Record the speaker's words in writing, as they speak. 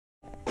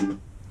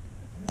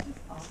This is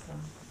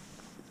awesome.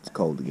 It's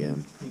cold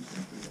again.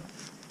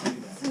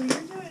 So you're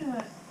doing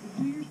a,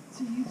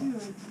 so you do a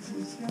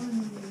scout and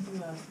then you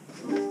do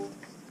a,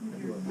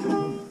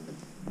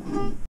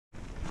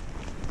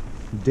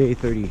 Day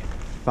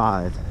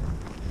 35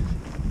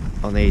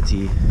 on the AT.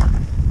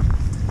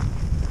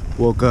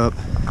 Woke up,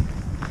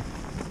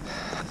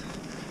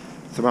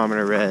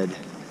 thermometer read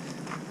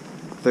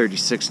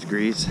 36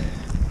 degrees.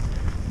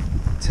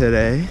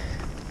 Today,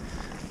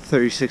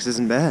 36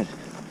 isn't bad.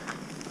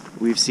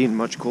 We've seen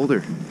much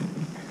colder.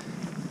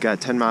 Got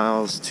 10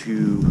 miles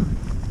to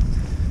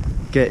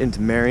get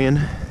into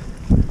Marion.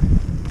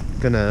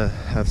 Gonna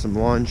have some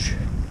lunch,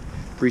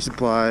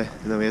 resupply,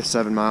 and then we have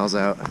 7 miles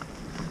out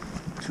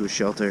to a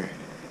shelter.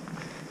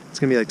 It's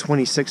gonna be like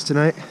 26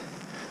 tonight,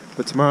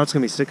 but tomorrow it's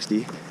gonna be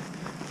 60.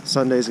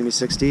 Sunday's gonna be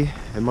 60,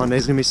 and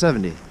Monday's gonna be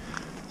 70.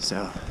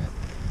 So,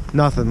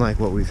 nothing like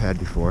what we've had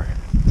before,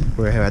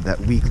 where we had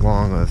that week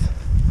long of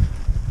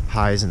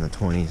highs in the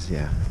 20s.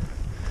 Yeah,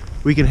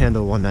 we can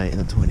handle one night in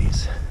the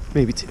 20s,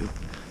 maybe two.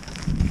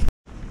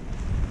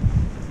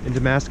 In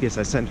Damascus,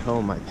 I sent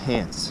home my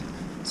pants,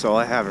 so all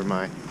I have are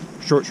my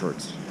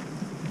shorts.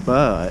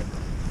 But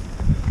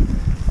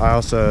I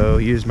also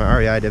used my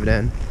REI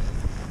dividend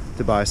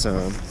to buy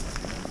some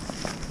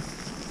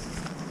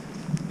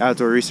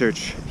Outdoor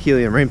Research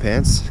helium rain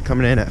pants,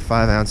 coming in at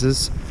 5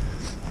 ounces.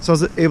 So I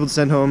was able to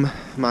send home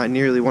my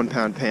nearly 1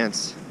 pound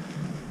pants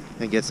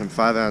and get some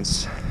 5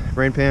 ounce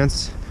rain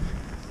pants,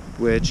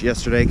 which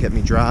yesterday kept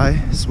me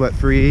dry, sweat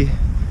free,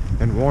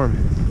 and warm.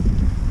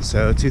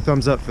 So 2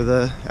 thumbs up for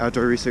the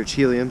Outdoor Research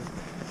helium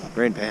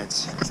rain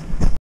pants.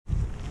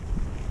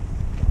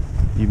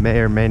 You may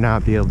or may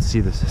not be able to see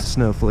the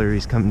snow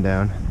flurries coming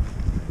down.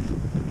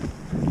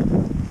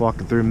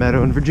 Walking through a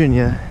meadow in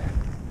Virginia,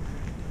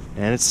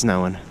 and it's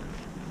snowing.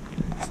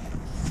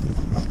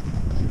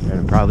 And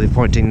I'm probably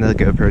pointing the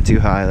GoPro too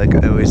high like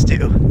I always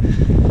do.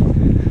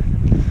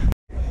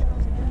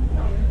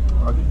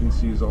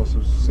 Occupancy is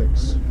also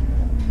 6.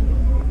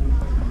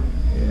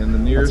 And the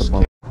nearest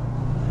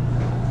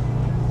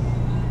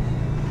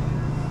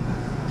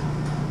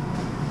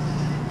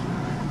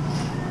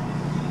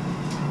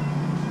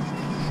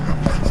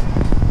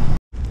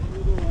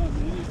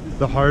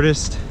The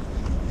hardest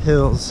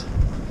hills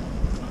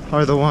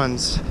are the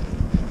ones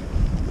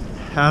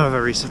out of a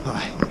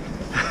resupply.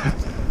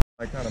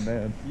 I kind of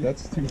mad.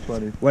 That's too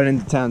funny. Went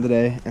into town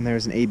today and there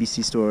was an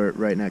ABC store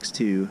right next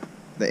to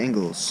the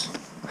Ingles.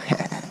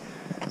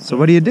 So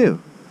what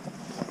do?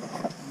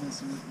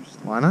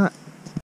 Why not?